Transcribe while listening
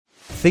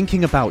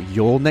thinking about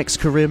your next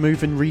career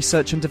move in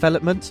research and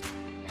development?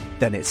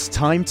 Then it's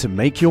time to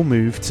make your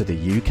move to the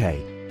UK.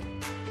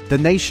 The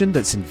nation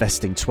that's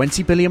investing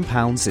 £20 billion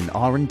in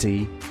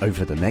R&D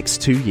over the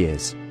next 2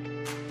 years.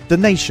 The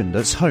nation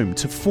that's home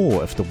to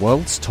 4 of the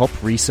world's top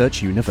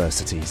research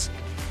universities.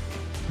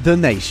 The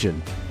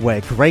nation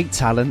where great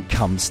talent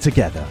comes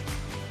together.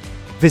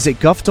 Visit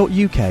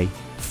gov.uk/great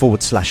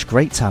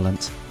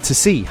talent to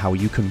see how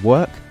you can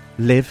work,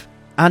 live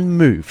and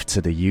move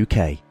to the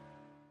UK.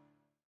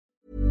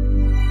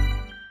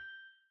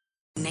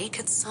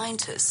 Naked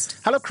Scientist.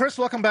 Hello, Chris.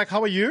 Welcome back.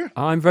 How are you?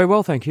 I'm very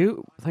well, thank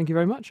you. Thank you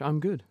very much. I'm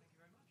good.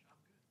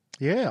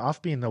 Yeah,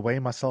 I've been away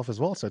myself as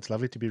well, so it's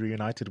lovely to be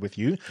reunited with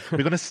you. We're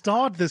going to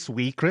start this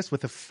week, Chris,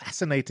 with a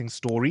fascinating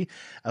story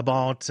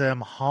about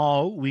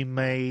how we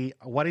may,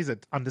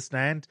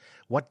 understand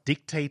what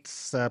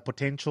dictates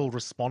potential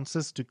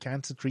responses to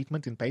cancer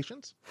treatment in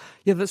patients?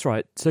 Yeah, that's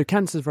right. So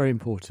cancer is very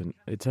important.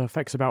 It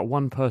affects about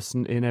 1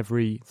 person in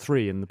every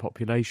 3 in the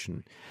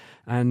population.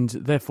 And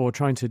therefore,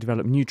 trying to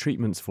develop new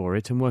treatments for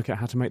it and work out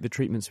how to make the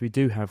treatments we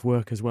do have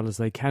work as well as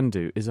they can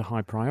do is a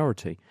high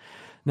priority.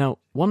 Now,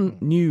 one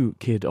new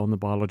kid on the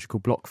biological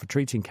block for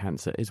treating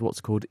cancer is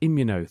what's called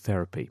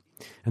immunotherapy.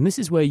 And this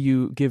is where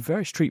you give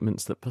various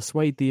treatments that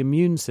persuade the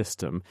immune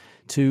system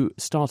to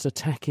start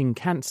attacking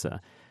cancer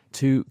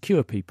to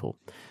cure people.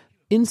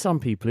 In some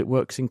people, it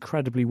works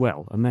incredibly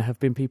well, and there have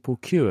been people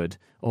cured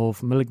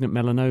of malignant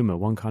melanoma,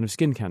 one kind of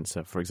skin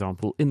cancer, for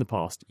example, in the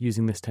past,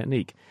 using this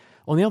technique.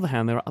 On the other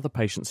hand, there are other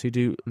patients who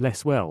do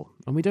less well,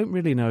 and we don't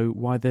really know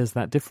why there's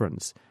that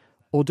difference.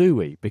 Or do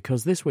we?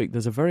 Because this week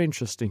there's a very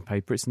interesting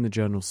paper. It's in the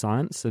journal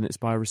Science, and it's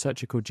by a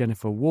researcher called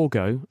Jennifer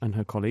Wargo and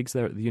her colleagues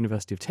there at the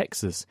University of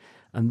Texas.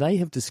 And they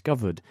have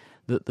discovered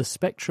that the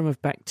spectrum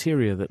of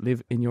bacteria that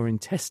live in your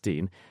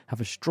intestine have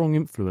a strong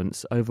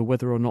influence over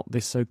whether or not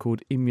this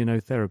so-called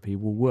immunotherapy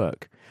will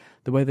work.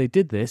 The way they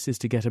did this is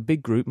to get a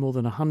big group, more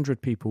than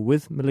 100 people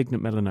with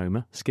malignant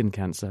melanoma, skin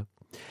cancer,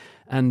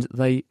 and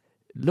they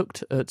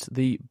looked at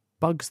the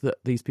bugs that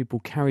these people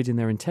carried in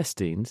their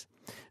intestines,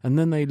 and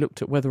then they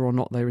looked at whether or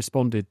not they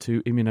responded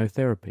to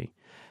immunotherapy.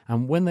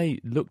 And when they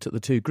looked at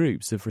the 2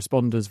 groups of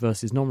responders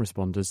versus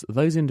non-responders,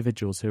 those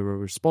individuals who were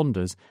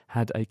responders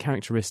had a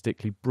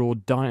characteristically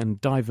broad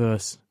and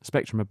diverse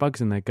spectrum of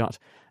bugs in their gut,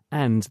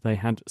 and they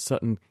had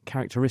certain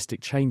characteristic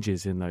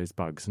changes in those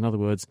bugs. In other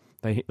words,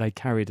 they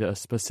carried a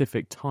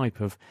specific type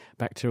of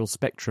bacterial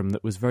spectrum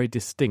that was very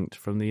distinct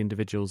from the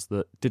individuals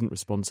that didn't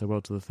respond so well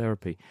to the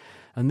therapy.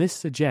 And this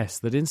suggests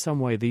that in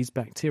some way these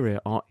bacteria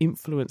are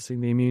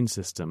influencing the immune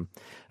system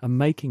and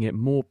making it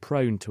more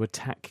prone to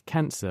attack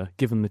cancer,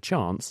 given the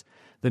chance,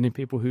 than in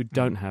people who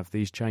don't have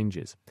these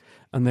changes.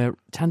 And they're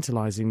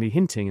tantalisingly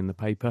hinting in the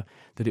paper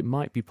that it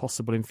might be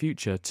possible in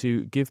future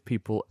to give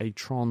people a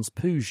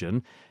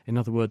transfusion, in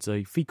other words,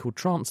 a fecal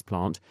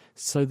transplant,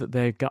 so that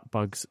their gut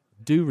bugs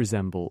do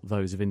resemble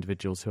those of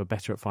individuals who are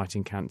better at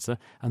fighting cancer,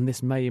 and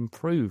this may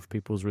improve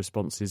people's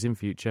responses in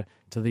future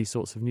to these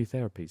sorts of new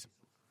therapies.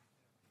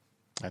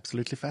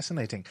 Absolutely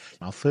fascinating.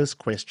 Our first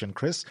question,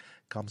 Chris,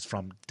 comes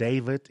from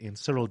David in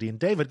Cyrildene.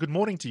 David, good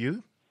morning to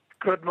you.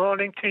 Good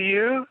morning to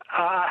you.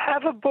 I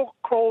have a book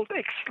called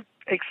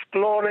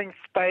Exploring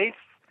Space,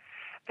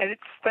 and it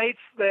states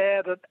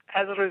there that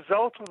as a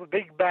result of the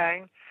Big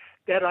Bang,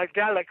 there are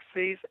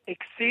galaxies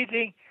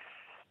exceeding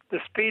the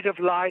speed of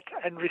light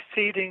and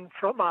receding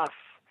from us.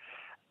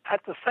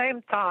 At the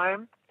same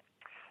time,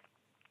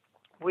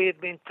 we have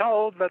been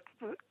told that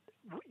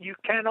you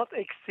cannot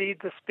exceed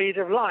the speed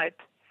of light.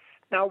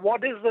 Now,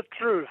 what is the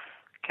truth?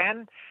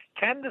 Can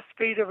the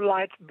speed of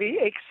light be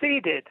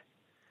exceeded?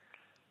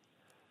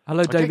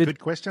 Hello, Okay, David. good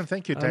question.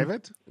 Thank you,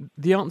 David.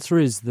 The answer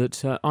is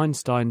that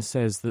Einstein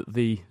says that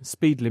the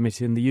speed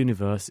limit in the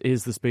universe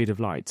is the speed of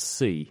light,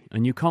 c,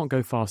 and you can't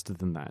go faster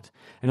than that.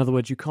 In other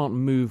words, you can't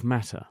move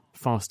matter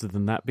faster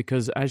than that,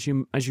 because as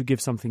you give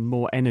something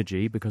more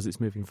energy, because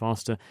it's moving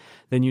faster,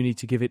 then you need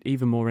to give it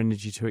even more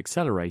energy to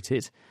accelerate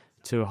it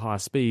to a higher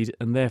speed,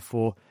 and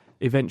therefore,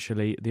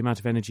 eventually, the amount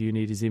of energy you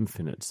need is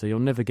infinite, so you'll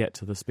never get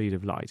to the speed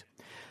of light.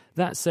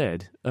 That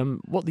said,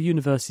 what the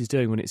universe is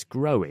doing when it's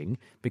growing,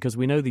 because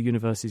we know the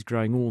universe is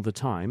growing all the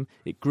time,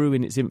 it grew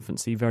in its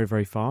infancy very,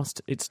 very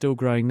fast. It's still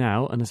growing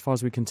now, and as far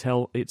as we can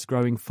tell, it's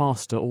growing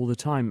faster all the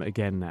time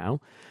again now.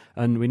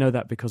 And we know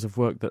that because of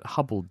work that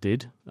Hubble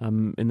did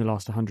in the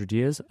last 100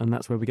 years, and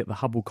that's where we get the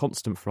Hubble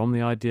constant from,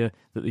 the idea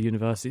that the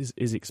universe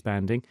is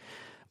expanding.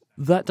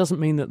 That doesn't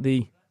mean that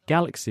the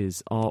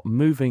galaxies are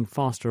moving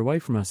faster away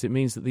from us. It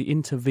means that the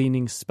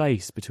intervening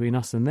space between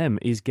us and them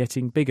is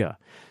getting bigger.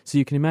 So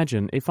you can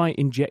imagine, if I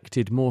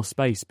injected more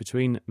space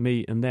between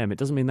me and them, it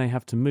doesn't mean they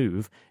have to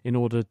move in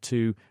order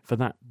for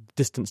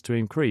distance to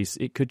increase.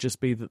 It could just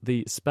be that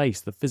the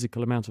space, the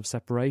physical amount of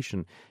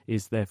separation,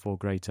 is therefore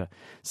greater.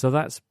 So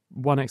that's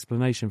one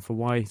explanation for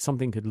why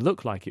something could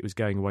look like it was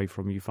going away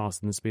from you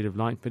faster than the speed of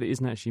light, but it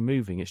isn't actually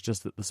moving. It's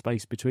just that the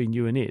space between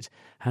you and it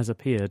has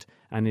appeared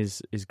and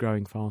is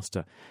growing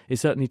faster.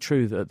 It's certainly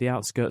true that at the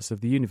outskirts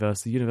of the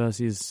universe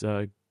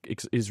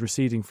is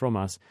receding from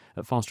us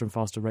at faster and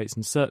faster rates,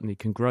 and certainly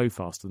can grow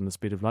faster than the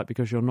speed of light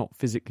because you're not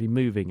physically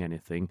moving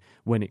anything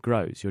when it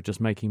grows. You're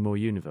just making more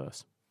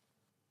universe.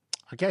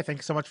 Okay, thank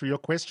you so much for your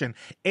question.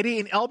 Eddie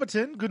in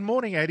Alberton. Good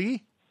morning,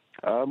 Eddie.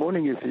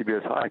 Morning,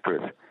 Eusebius. Hi,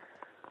 Chris.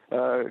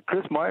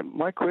 Chris,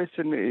 my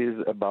question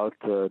is about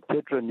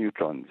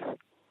tetraneutrons.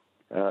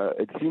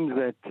 It seems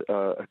that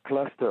a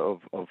cluster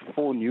of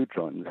 4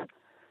 neutrons,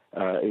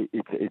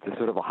 it's a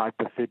sort of a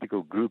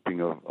hypothetical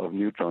grouping of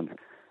neutrons,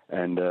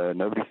 and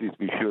nobody seems to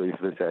be sure if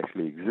this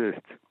actually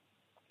exists.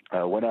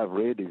 What I've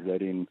read is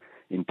that in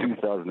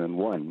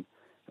 2001,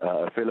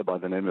 a fellow by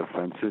the name of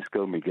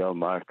Francisco Miguel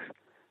Marx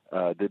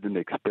did an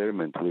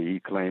experiment where he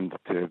claimed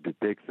to have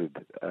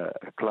detected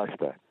a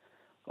cluster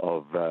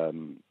of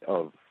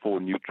 4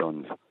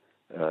 neutrons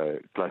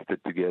clustered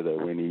together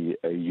when he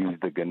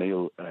used the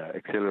Ganel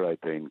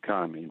accelerator in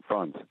Cannes in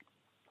France.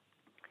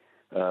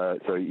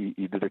 So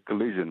he did a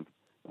collision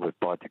with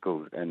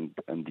particles, and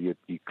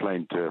he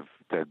claimed to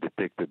have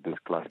detected this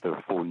cluster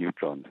of 4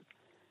 neutrons.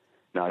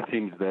 Now, it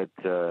seems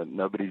that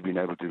nobody's been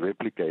able to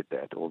replicate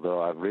that,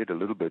 although I've read a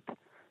little bit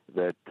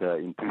that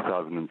in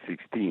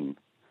 2016,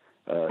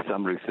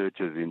 some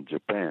researchers in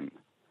Japan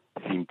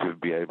seem to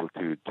be able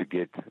to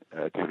get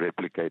to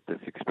replicate this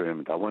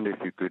experiment. I wonder if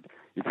you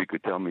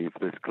could tell me if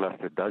this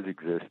cluster does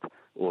exist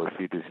or if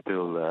it is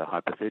still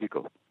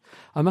hypothetical.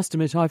 I must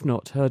admit I've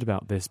not heard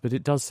about this, but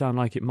it does sound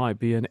like it might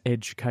be an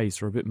edge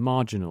case or a bit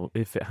marginal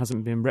if it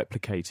hasn't been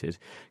replicated,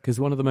 because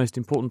one of the most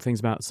important things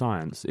about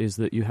science is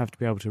that you have to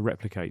be able to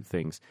replicate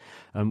things.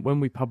 When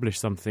we publish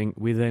something,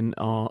 we then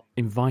are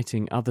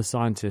inviting other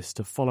scientists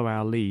to follow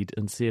our lead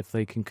and see if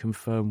they can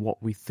confirm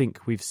what we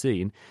think we've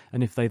seen,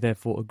 and if they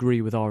therefore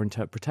agree with our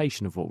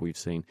interpretation of what we've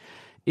seen.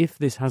 If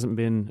this hasn't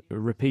been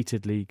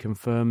repeatedly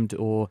confirmed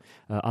or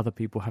other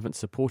people haven't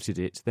supported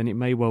it, then it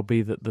may well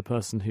be that the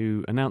person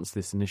who announced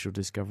this initial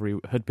discovery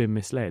had been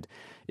misled.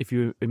 If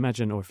you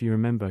imagine, or if you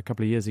remember, a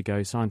couple of years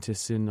ago,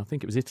 scientists in, I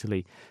think it was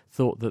Italy,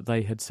 thought that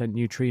they had sent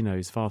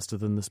neutrinos faster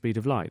than the speed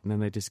of light, and then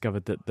they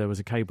discovered that there was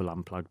a cable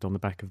unplugged on the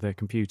back of their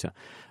computer.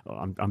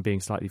 I'm being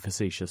slightly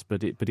facetious,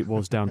 but it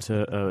was down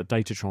to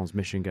data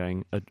transmission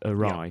going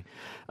awry.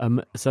 Yeah.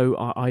 So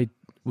I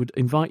would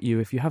invite you,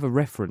 if you have a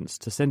reference,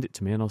 to send it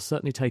to me, and I'll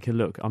certainly take a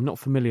look. I'm not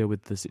familiar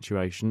with the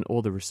situation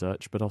or the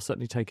research, but I'll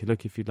certainly take a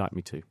look if you'd like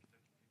me to.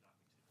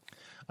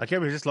 Okay,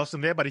 we just lost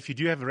him there, but if you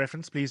do have a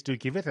reference, please do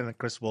give it, and then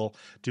Chris will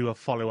do a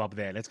follow-up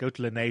there. Let's go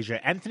to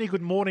Lenasia. Anthony,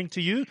 good morning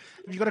to you.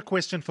 Have you got a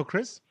question for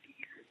Chris?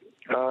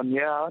 I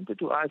wanted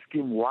to ask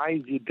him, why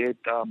is it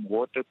that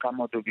water come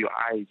out of your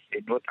eyes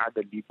and not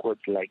other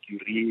liquids like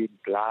urine,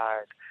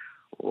 blood,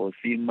 or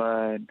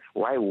semen?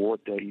 Why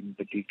water in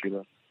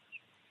particular?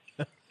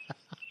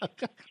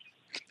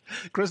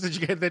 Chris, did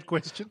you get that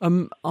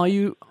question? Are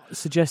you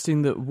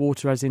suggesting that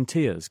water, as in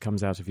tears,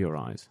 comes out of your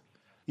eyes?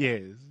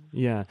 Yes.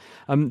 Yeah.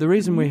 The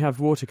reason we have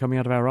water coming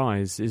out of our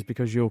eyes is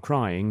because you're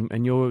crying,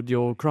 and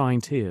you're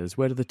crying tears.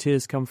 Where do the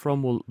tears come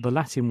from? Well, the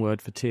Latin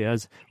word for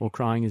tears or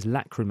crying is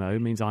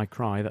lacrimo, means I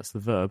cry, that's the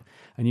verb,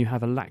 and you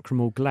have a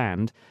lacrimal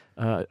gland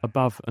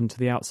above and to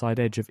the outside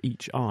edge of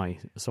each eye.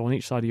 So on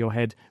each side of your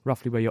head,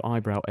 roughly where your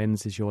eyebrow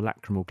ends, is your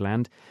lacrimal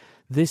gland.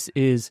 This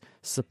is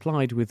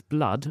supplied with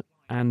blood,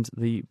 and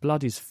the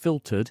blood is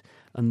filtered,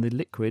 and the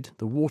liquid,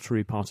 the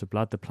watery part of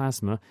blood, the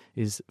plasma,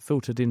 is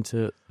filtered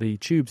into the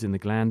tubes in the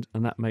gland,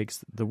 and that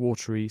makes the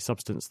watery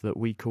substance that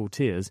we call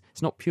tears.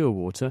 It's not pure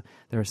water.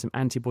 There are some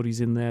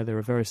antibodies in there. There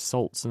are various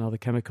salts and other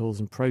chemicals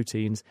and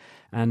proteins,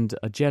 and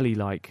a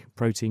jelly-like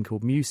protein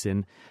called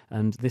mucin,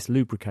 and this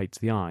lubricates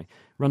the eye,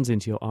 runs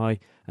into your eye,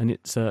 and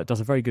it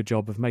does a very good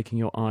job of making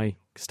your eye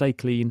stay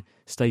clean,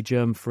 stay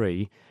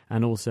germ-free,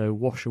 and also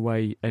wash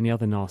away any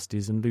other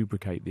nasties and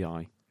lubricate the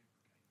eye.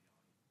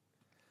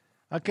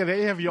 Okay, there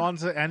you have your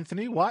answer,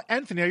 Anthony. Why,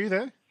 Anthony, are you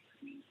there?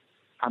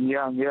 I'm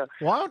here.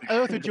 Why on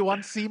earth would you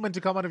want semen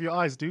to come out of your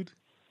eyes, dude?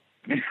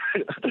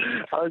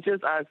 I was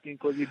just asking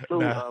because it's so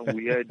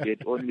weird that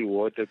only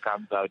water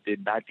comes out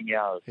and nothing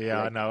else.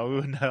 Yeah,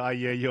 no, I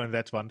hear you on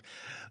that one.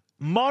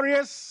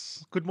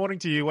 Marius, good morning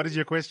to you. What is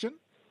your question?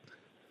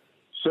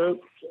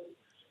 So,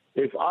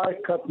 if I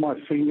cut my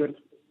finger,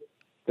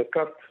 the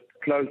cut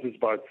closes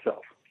by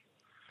itself.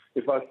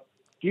 If I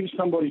give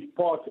somebody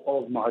part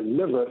of my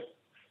liver,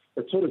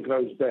 it sort of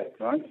grows back,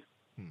 right?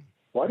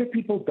 Why do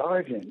people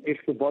die then if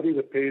the body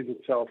repairs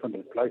itself and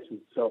replaces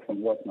itself and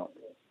whatnot?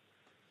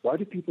 Why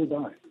do people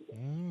die?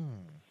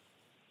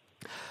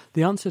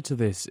 The answer to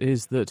this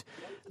is that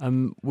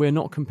we're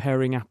not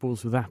comparing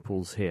apples with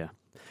apples here.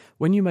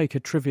 When you make a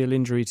trivial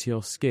injury to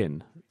your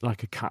skin,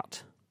 like a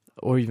cut,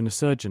 or even a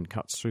surgeon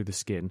cuts through the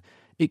skin,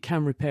 it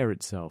can repair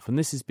itself. And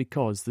this is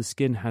because the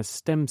skin has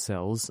stem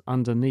cells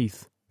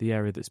underneath the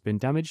area that's been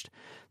damaged,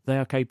 they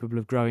are capable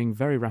of growing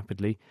very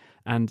rapidly,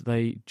 and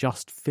they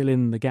just fill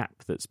in the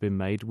gap that's been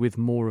made with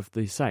more of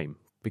the same,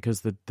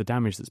 because the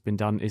damage that's been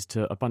done is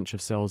to a bunch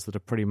of cells that are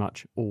pretty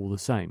much all the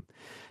same.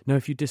 Now,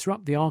 if you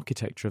disrupt the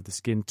architecture of the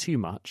skin too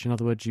much, in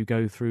other words, you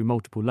go through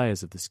multiple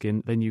layers of the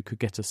skin, then you could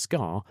get a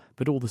scar,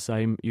 but all the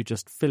same, you're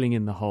just filling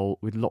in the hole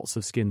with lots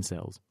of skin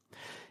cells.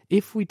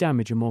 If we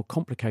damage a more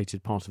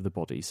complicated part of the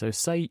body, so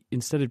say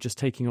instead of just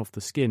taking off the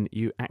skin,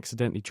 you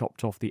accidentally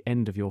chopped off the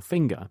end of your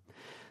finger,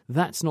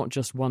 that's not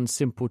just one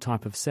simple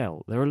type of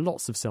cell. There are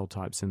lots of cell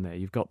types in there.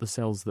 You've got the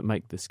cells that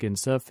make the skin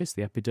surface,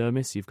 the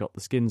epidermis. You've got the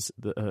skin's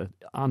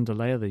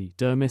underlayer, the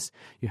dermis.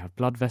 You have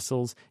blood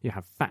vessels. You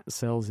have fat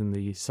cells in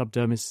the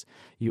subdermis.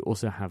 You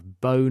also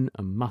have bone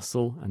and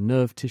muscle and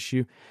nerve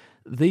tissue.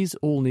 These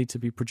all need to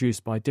be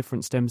produced by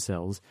different stem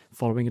cells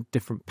following a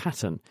different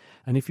pattern.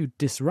 And if you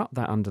disrupt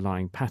that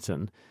underlying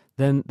pattern,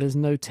 then there's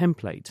no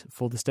template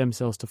for the stem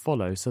cells to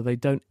follow, so they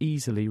don't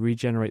easily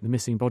regenerate the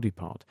missing body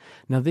part.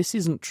 Now, this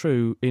isn't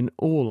true in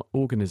all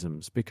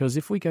organisms, because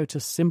if we go to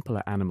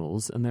simpler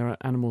animals, and there are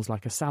animals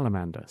like a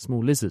salamander,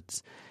 small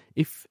lizards,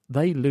 if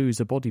they lose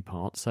a body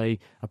part, say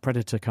a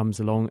predator comes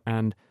along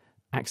and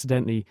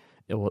accidentally,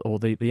 or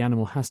the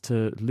animal has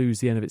to lose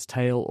the end of its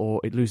tail,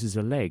 or it loses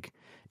a leg,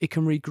 it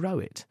can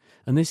regrow it.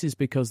 And this is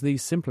because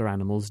these simpler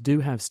animals do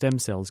have stem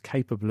cells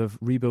capable of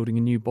rebuilding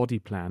a new body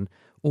plan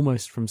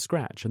almost from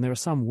scratch. And there are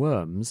some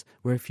worms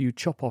where if you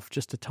chop off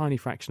just a tiny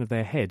fraction of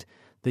their head,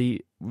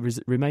 the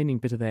remaining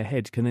bit of their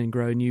head can then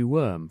grow a new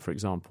worm, for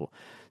example.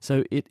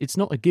 So it's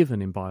not a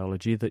given in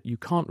biology that you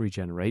can't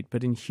regenerate,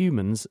 but in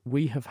humans,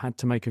 we have had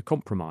to make a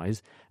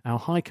compromise. Our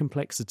high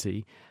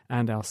complexity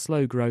and our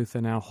slow growth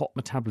and our hot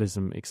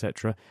metabolism,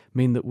 etc.,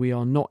 mean that we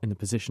are not in a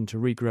position to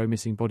regrow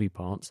missing body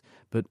parts,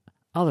 but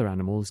other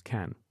animals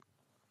can.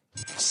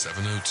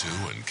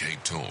 702 and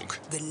Cape Talk.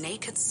 The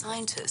Naked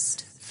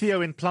Scientist.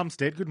 Theo in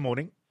Plumstead, good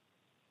morning.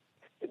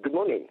 Good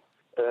morning.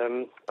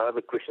 I have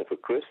a question for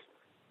Chris.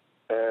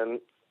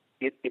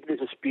 If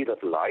there's a speed of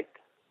light,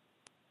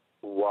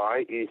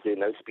 why is there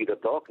no speed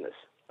of darkness?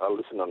 I'll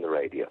listen on the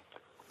radio.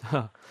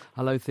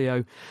 Hello,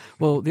 Theo.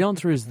 Well, the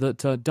answer is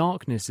that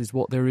darkness is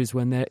what there is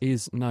when there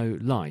is no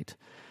light.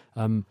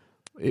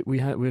 We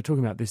were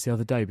talking about this the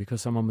other day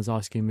because someone was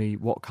asking me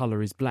what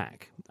colour is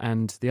black,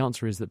 and the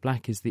answer is that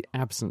black is the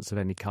absence of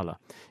any colour.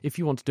 If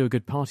you want to do a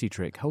good party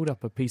trick, hold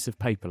up a piece of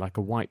paper, like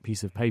a white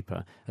piece of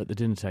paper, at the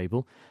dinner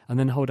table, and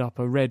then hold up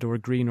a red or a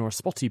green or a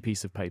spotty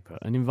piece of paper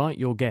and invite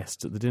your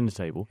guests at the dinner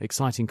table,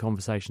 exciting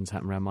conversations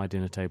happen around my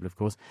dinner table, of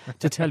course,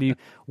 to tell you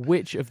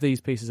which of these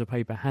pieces of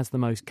paper has the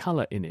most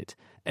colour in it.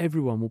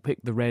 Everyone will pick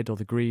the red or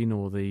the green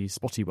or the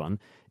spotty one.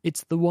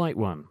 It's the white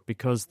one,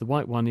 because the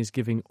white one is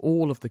giving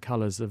all of the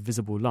colours of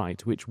visible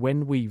light, which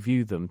when we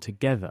view them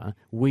together,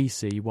 we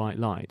see white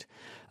light.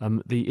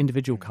 The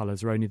individual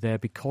colours are only there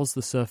because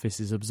the surface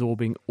is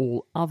absorbing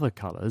all other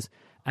colours,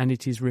 and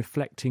it is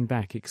reflecting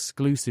back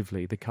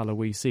exclusively the colour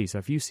we see. So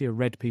if you see a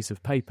red piece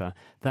of paper,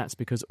 that's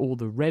because all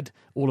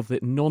of the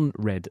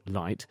non-red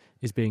light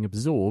is being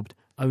absorbed,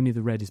 only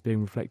the red is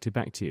being reflected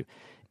back to you.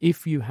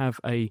 If you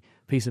have a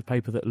piece of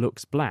paper that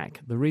looks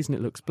black, the reason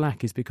it looks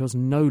black is because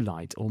no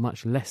light or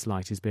much less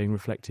light is being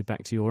reflected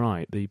back to your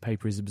eye. The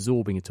paper is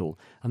absorbing it all.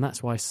 And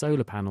that's why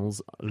solar panels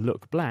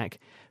look black,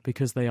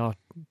 because they are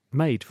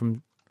made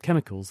from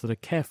chemicals that are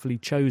carefully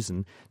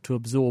chosen to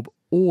absorb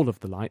all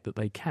of the light that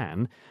they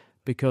can,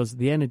 because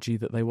the energy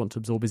that they want to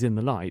absorb is in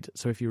the light.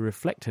 So if you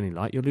reflect any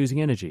light, you're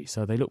losing energy.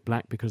 So they look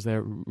black because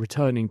they're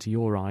returning to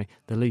your eye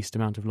the least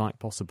amount of light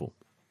possible.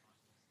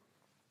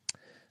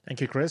 Thank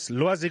you, Chris.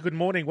 Luazi, good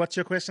morning. What's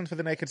your question for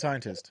the Naked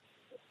Scientist?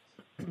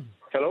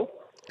 Hello?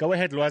 Go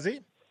ahead, Luazi.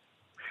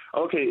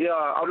 Okay, yeah,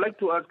 I would like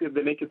to ask the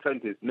Naked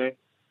Scientist,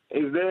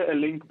 is there a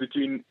link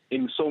between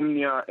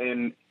insomnia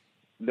and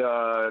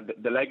the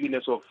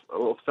likeliness of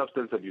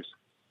substance abuse?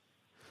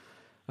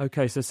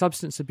 Okay, so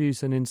substance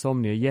abuse and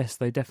insomnia, yes,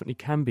 they definitely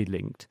can be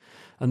linked.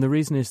 And the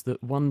reason is that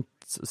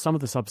some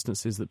of the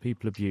substances that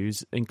people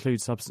abuse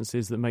include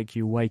substances that make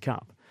you wake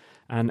up.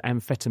 And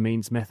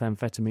amphetamines,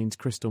 methamphetamines,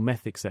 crystal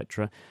meth,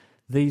 etc.,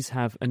 these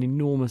have an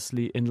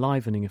enormously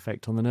enlivening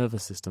effect on the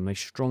nervous system. They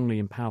strongly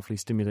and powerfully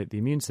stimulate the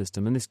immune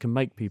system, and this can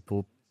make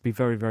people be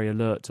very, very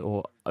alert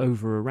or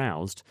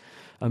over-aroused.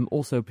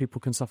 Also, people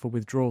can suffer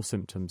withdrawal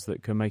symptoms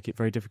that can make it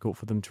very difficult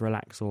for them to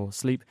relax or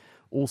sleep.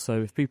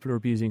 Also, if people are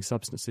abusing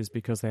substances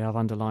because they have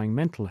underlying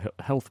mental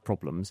health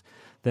problems,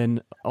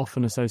 then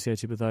often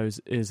associated with those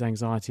is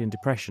anxiety and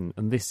depression,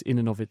 and this in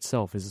and of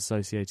itself is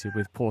associated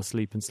with poor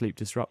sleep and sleep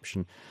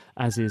disruption,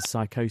 as is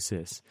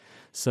psychosis.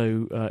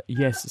 So,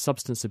 yes,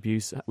 substance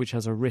abuse, which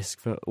has a risk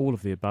for all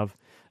of the above,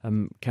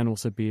 can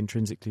also be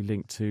intrinsically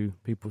linked to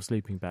people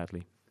sleeping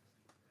badly.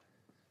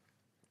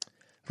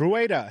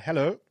 Rueda,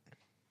 hello.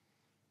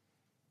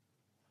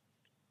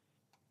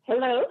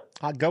 Hello.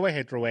 Go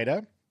ahead,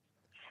 Rueda.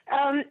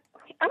 I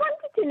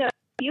wanted to know,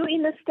 you're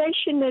in a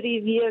stationary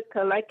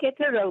vehicle, like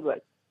at a robot,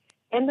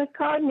 and the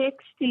car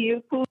next to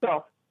you pulls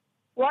off.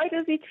 Why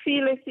does it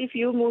feel as if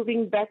you're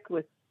moving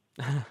backwards?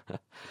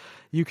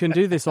 You can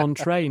do this on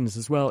trains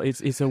as well.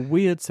 It's a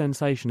weird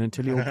sensation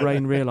until your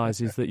brain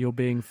realises that you're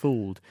being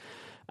fooled.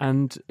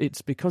 And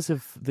it's because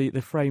of the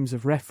frames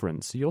of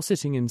reference. You're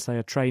sitting in, say,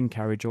 a train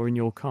carriage or in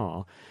your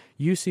car.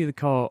 You see the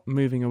car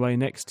moving away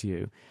next to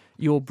you.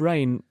 Your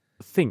brain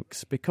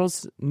thinks,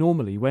 because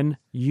normally when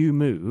you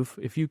move,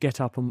 if you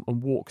get up and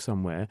walk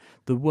somewhere,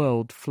 the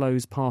world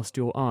flows past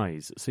your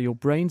eyes. So your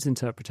brain's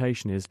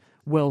interpretation is,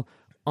 well,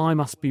 I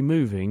must be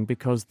moving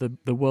because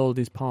the world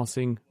is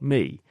passing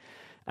me.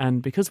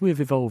 And because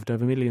we've evolved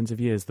over millions of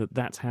years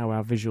that's how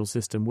our visual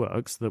system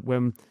works, that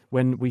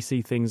when we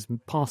see things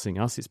passing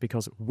us, it's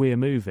because we're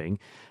moving,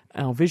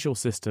 our visual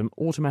system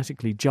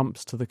automatically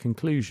jumps to the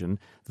conclusion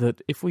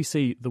that if we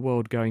see the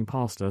world going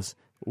past us,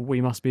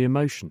 we must be in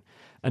motion.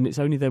 And it's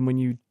only then when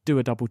you do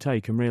a double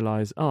take and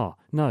realise,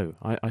 no,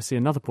 I see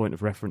another point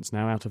of reference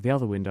now out of the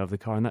other window of the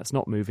car, and that's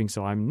not moving,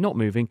 so I'm not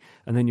moving,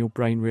 and then your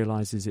brain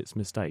realises its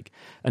mistake.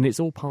 And it's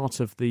all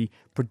part of the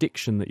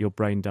prediction that your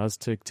brain does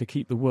to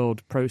keep the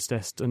world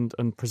processed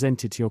and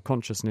presented to your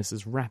consciousness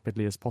as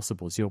rapidly as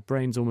possible. So your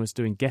brain's almost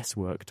doing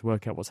guesswork to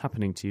work out what's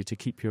happening to you to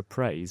keep you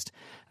appraised,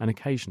 and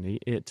occasionally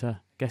it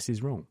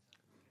guesses wrong.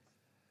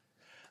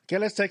 Okay,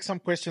 let's take some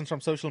questions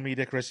from social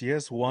media, Chris.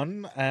 Here's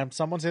one.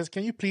 Someone says,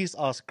 can you please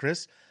ask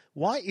Chris,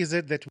 why is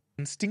it that we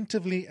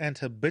instinctively and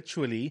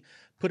habitually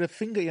put a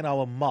finger in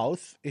our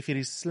mouth if it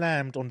is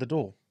slammed on the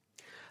door?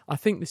 I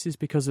think this is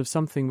because of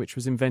something which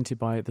was invented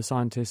by the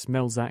scientists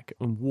Melzack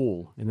and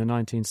Wall in the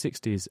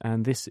 1960s,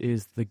 and this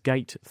is the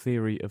gate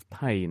theory of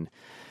pain.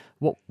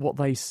 What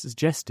they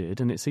suggested,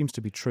 and it seems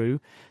to be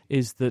true,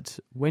 is that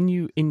when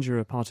you injure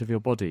a part of your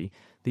body,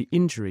 the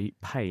injury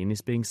pain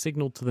is being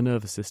signalled to the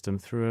nervous system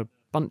through a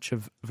bunch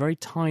of very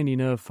tiny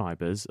nerve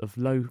fibres of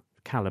low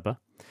calibre.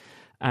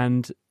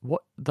 And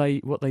what they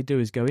do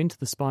is go into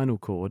the spinal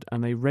cord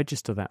and they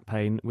register that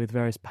pain with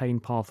various pain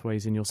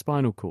pathways in your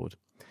spinal cord.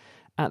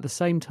 At the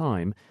same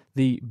time,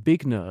 the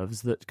big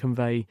nerves that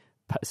convey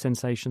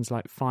sensations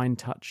like fine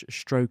touch,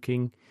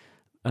 stroking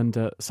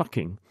and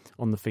sucking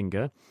on the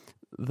finger,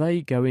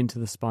 they go into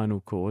the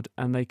spinal cord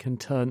and they can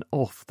turn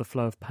off the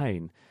flow of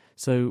pain.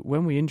 So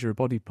when we injure a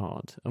body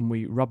part and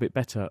we rub it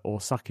better or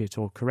suck it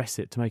or caress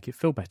it to make it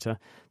feel better,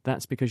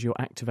 that's because you're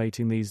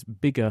activating these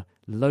bigger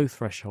low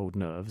threshold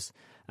nerves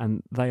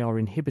and they are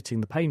inhibiting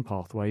the pain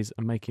pathways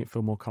and making it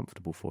feel more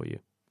comfortable for you.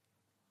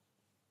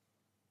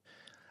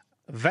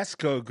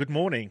 Vasco, good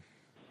morning.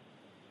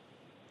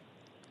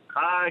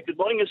 Hi, good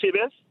morning,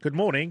 CBS. Good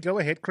morning. Go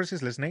ahead. Chris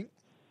is listening.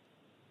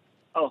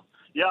 Oh,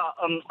 yeah.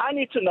 I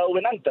need to know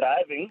when I'm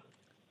driving,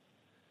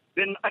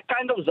 then I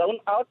kind of zone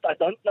out. I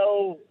don't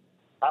know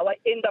how I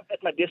end up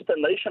at my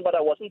destination, but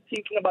I wasn't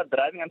thinking about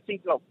driving. I'm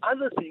thinking of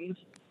other things,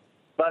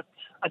 but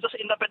I just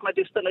end up at my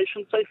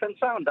destination safe and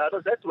sound. How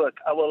does that work?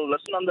 I will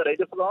listen on the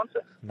radio for the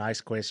answer.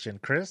 Nice question,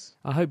 Chris.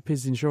 I hope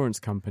his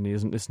insurance company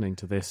isn't listening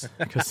to this,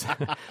 because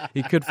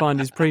he could find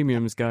his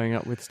premiums going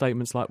up with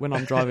statements like, when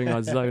I'm driving,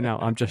 I zone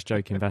out. I'm just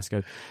joking,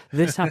 Vasco.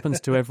 This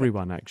happens to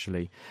everyone,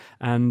 actually.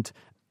 And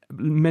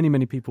many,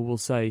 many people will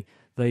say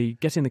they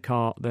get in the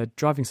car, they're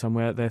driving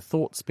somewhere, their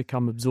thoughts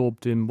become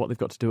absorbed in what they've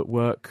got to do at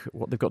work,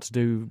 what they've got to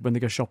do when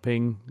they go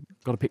shopping,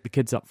 got to pick the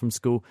kids up from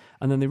school,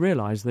 and then they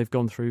realise they've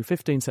gone through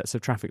 15 sets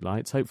of traffic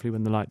lights, hopefully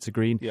when the lights are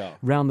green,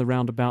 round the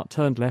roundabout,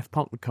 turned left,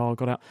 parked the car,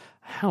 got out.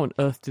 How on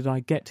earth did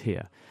I get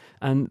here?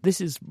 And this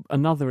is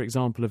another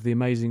example of the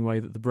amazing way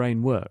that the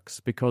brain works,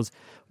 because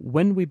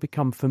when we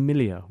become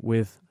familiar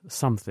with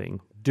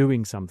something,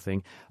 doing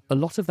something, a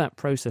lot of that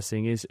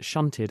processing is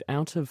shunted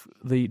out of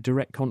the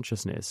direct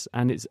consciousness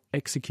and it's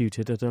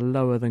executed at a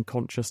lower than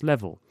conscious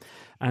level,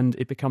 and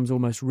it becomes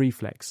almost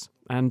reflex.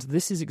 And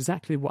this is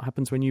exactly what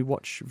happens when you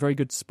watch very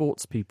good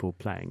sports people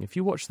playing. If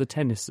you watch the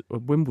tennis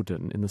at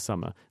Wimbledon in the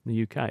summer in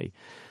the UK,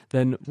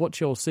 then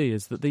what you'll see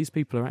is that these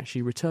people are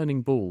actually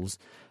returning balls,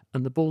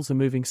 and the balls are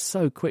moving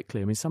so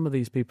quickly. I mean, some of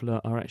these people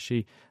are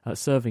actually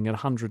serving at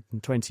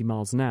 120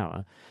 miles an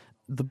hour.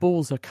 The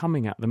balls are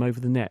coming at them over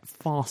the net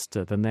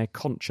faster than their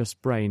conscious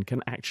brain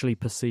can actually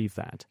perceive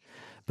that.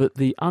 But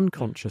the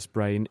unconscious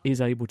brain is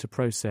able to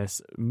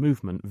process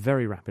movement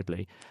very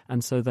rapidly,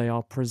 and so they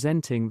are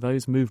presenting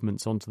those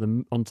movements onto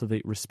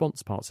the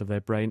response parts of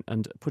their brain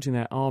and putting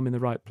their arm in the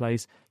right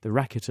place, the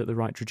racket at the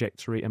right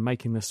trajectory, and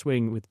making the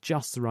swing with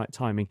just the right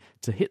timing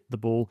to hit the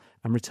ball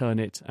and return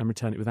it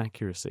with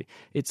accuracy.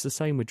 It's the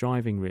same with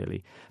driving,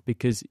 really,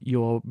 because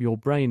your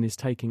brain is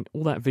taking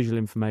all that visual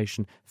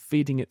information,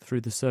 feeding it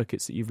through the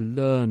circuits that you've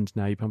learned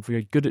now. You become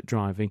very good at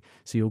driving,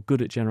 so you're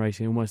good at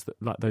generating almost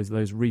like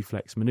those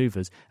reflex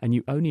manoeuvres, and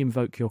you only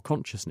invoke your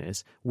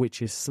consciousness,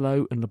 which is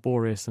slow and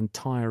laborious and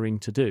tiring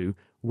to do,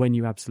 when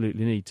you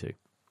absolutely need to.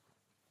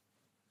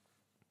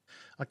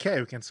 Okay,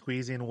 we can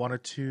squeeze in one or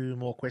two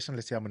more questions.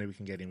 Let's see how many we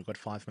can get in. We've got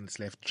 5 minutes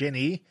left.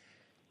 Jenny.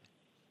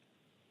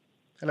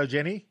 Hello,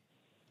 Jenny.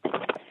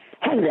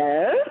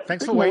 Hello.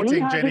 Thanks for Good waiting,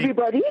 morning. Jenny. How's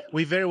everybody?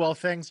 We're very well,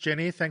 thanks,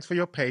 Jenny. Thanks for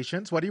your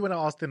patience. What do you want to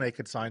ask the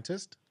Naked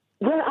Scientist?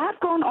 Well, I've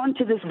gone on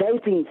to this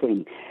vaping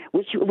thing,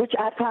 which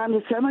I found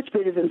is so much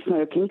better than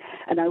smoking,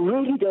 and I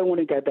really don't want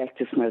to go back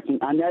to smoking.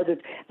 I know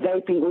that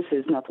vaping also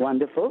is not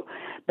wonderful,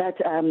 but,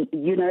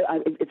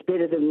 it's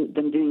better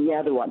than doing the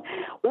other one.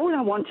 All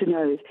I want to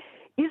know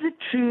is it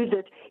true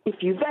that if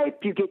you vape,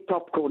 you get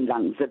popcorn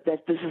lungs? That this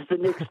is the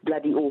next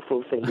bloody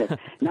awful thing. That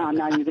now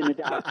you're going to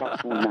die of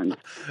popcorn lungs.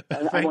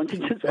 I want to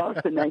just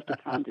ask the naked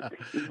scientist.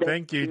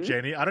 Thank you,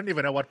 Jenny. I don't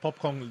even know what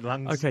popcorn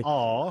lungs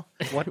are.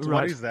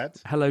 What is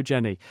that? Hello,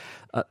 Jenny.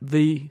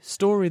 The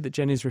story that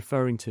Jenny's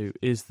referring to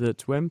is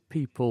that when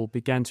people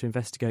began to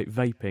investigate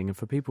vaping, and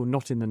for people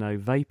not in the know,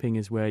 vaping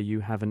is where you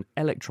have an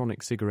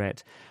electronic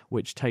cigarette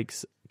which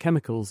takes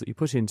chemicals that you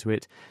put into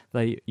it.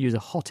 They use a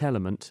hot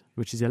element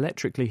which is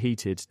electrically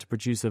heated to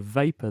produce a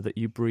vapour that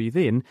you breathe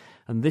in,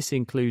 and this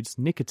includes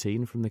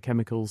nicotine from the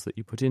chemicals that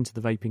you put into the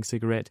vaping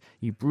cigarette.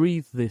 You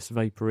breathe this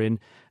vapour in,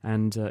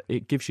 and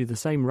it gives you the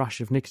same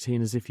rush of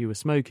nicotine as if you were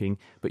smoking,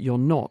 but you're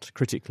not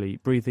critically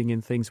breathing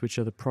in things which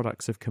are the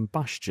products of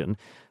combustion,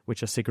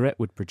 which a cigarette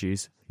would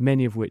produce,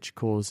 many of which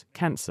cause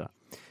cancer.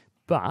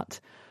 But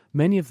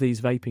many of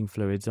these vaping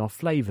fluids are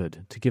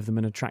flavoured to give them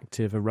an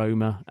attractive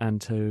aroma and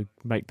to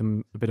make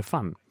them a bit of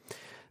fun.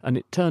 And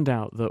it turned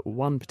out that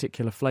one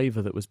particular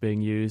flavour that was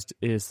being used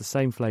is the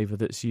same flavour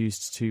that's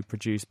used to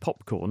produce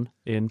popcorn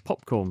in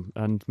popcorn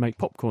and make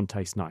popcorn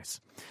taste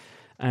nice.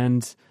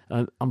 And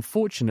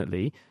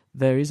unfortunately,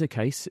 there is a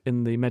case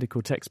in the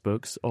medical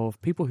textbooks of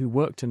people who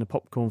worked in a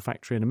popcorn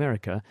factory in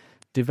America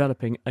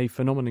developing a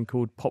phenomenon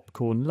called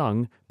popcorn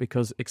lung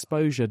because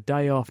exposure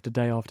day after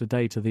day after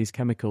day to these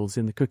chemicals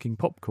in the cooking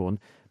popcorn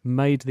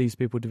made these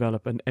people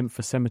develop an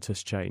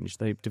emphysematous change.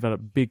 They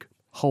developed big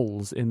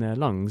holes in their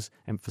lungs,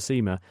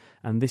 emphysema,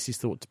 and this is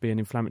thought to be an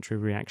inflammatory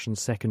reaction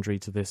secondary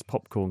to this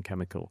popcorn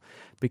chemical.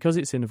 Because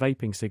it's in a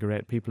vaping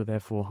cigarette, people are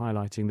therefore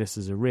highlighting this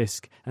as a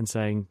risk and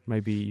saying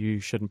maybe you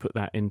shouldn't put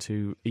that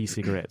into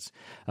e-cigarettes.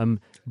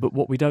 But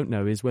what we don't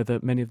know is whether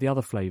many of the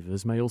other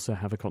flavours may also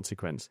have a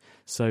consequence.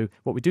 So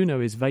what we do know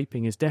is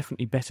vaping is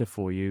definitely better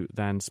for you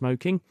than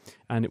smoking,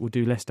 and it will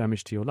do less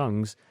damage to your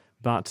lungs,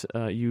 but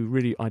you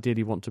really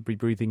ideally want to be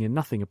breathing in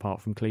nothing apart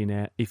from clean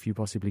air if you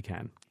possibly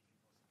can.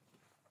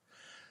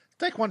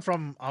 Take one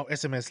from our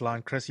SMS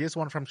line, Chris. Here's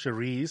one from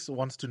Cherise, who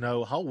wants to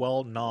know how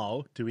well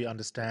now do we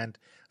understand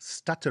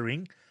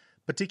stuttering,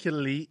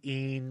 particularly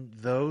in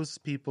those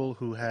people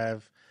who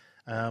have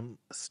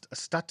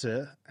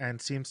stutter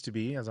and seems to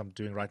be, as I'm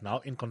doing right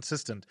now,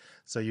 inconsistent.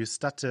 So you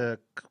stutter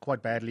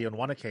quite badly on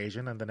one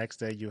occasion and the next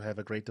day you have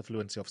a greater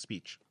fluency of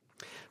speech.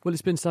 Well,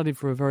 it's been studied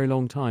for a very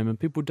long time and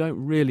people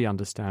don't really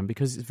understand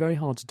because it's very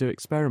hard to do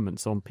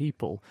experiments on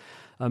people.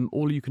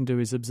 All you can do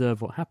is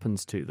observe what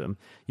happens to them.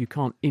 You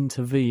can't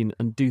intervene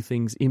and do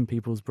things in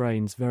people's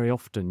brains very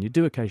often. You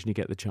do occasionally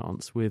get the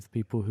chance with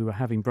people who are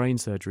having brain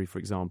surgery, for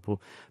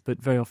example,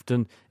 but very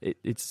often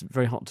it's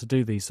very hard to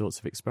do these sorts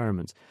of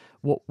experiments.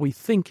 What we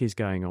think is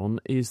going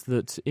on is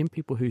that in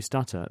people who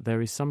stutter,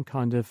 there is some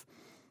kind of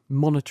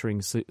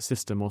monitoring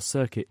system or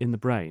circuit in the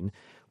brain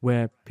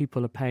where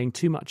people are paying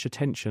too much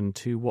attention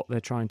to what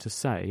they're trying to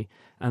say,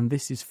 and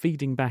this is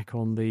feeding back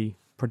on the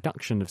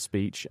production of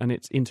speech and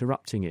it's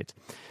interrupting it.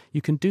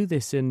 You can do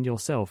this in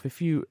yourself.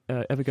 If you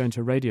ever go into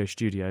a radio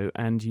studio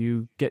and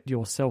you get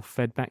yourself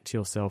fed back to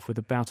yourself with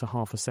about a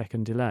half a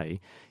second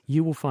delay,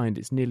 you will find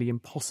it's nearly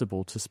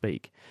impossible to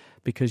speak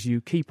because you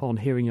keep on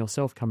hearing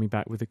yourself coming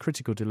back with a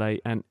critical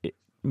delay and it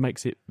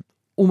makes it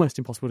almost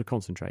impossible to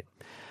concentrate.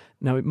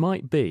 Now, it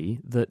might be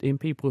that in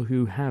people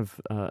who have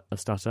a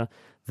stutter,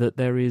 that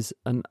there is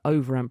an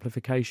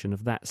over-amplification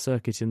of that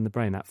circuit in the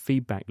brain, that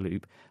feedback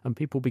loop, and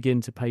people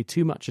begin to pay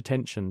too much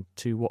attention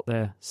to what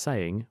they're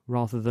saying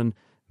rather than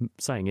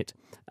saying it,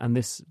 and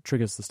this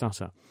triggers the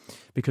stutter.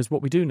 Because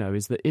what we do know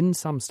is that in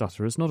some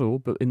stutterers, not all,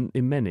 but in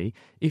many,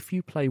 if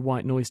you play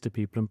white noise to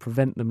people and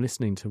prevent them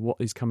listening to what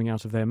is coming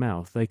out of their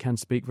mouth, they can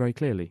speak very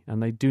clearly,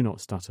 and they do not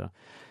stutter.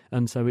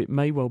 And so it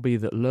may well be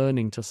that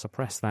learning to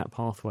suppress that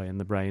pathway in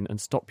the brain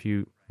and stop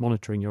you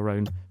monitoring your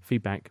own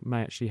feedback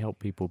may actually help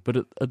people. But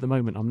at the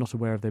moment, I'm not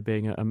aware of there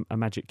being a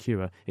magic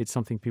cure. It's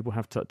something people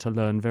have to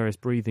learn various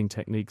breathing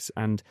techniques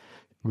and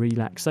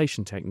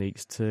relaxation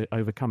techniques to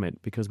overcome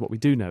it, because what we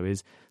do know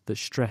is that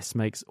stress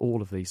makes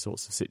all of these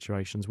sorts of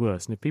situations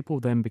worse. And if people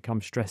then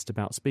become stressed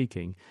about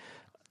speaking,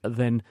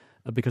 then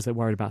because they're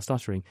worried about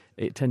stuttering,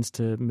 it tends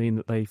to mean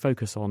that they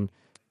focus on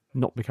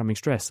not becoming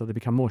stressed, so they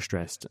become more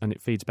stressed, and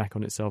it feeds back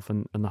on itself,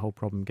 and the whole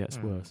problem gets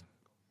worse.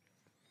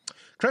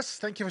 Chris,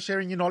 thank you for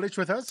sharing your knowledge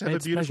with us. Have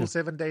It's a beautiful pleasure.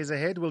 7 days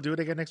ahead. We'll do it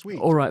again next week.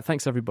 All right,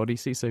 thanks everybody.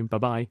 See you soon.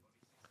 Bye-bye.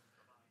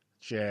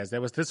 Cheers.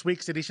 That was this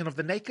week's edition of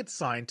The Naked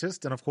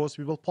Scientist. And of course,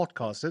 we will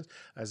podcast it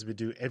as we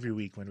do every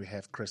week when we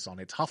have Chris on.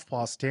 It's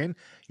 10:30.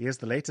 Here's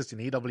the latest in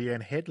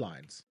EWN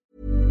headlines.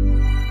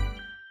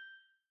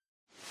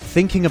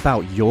 Thinking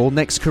about your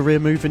next career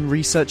move in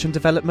research and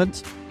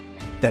development?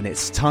 Then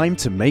it's time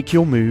to make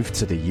your move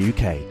to the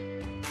UK.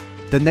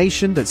 The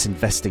nation that's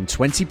investing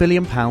 £20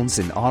 billion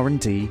in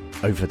R&D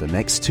over the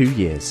next 2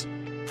 years.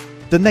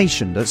 The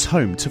nation that's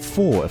home to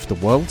 4 of the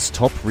world's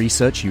top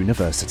research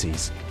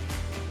universities.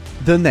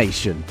 The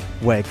Nation,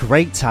 where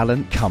great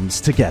talent comes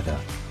together.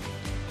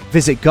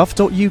 Visit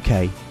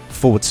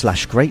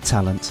gov.uk/great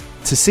talent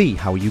to see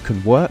how you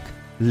can work,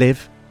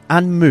 live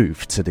and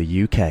move to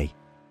the UK.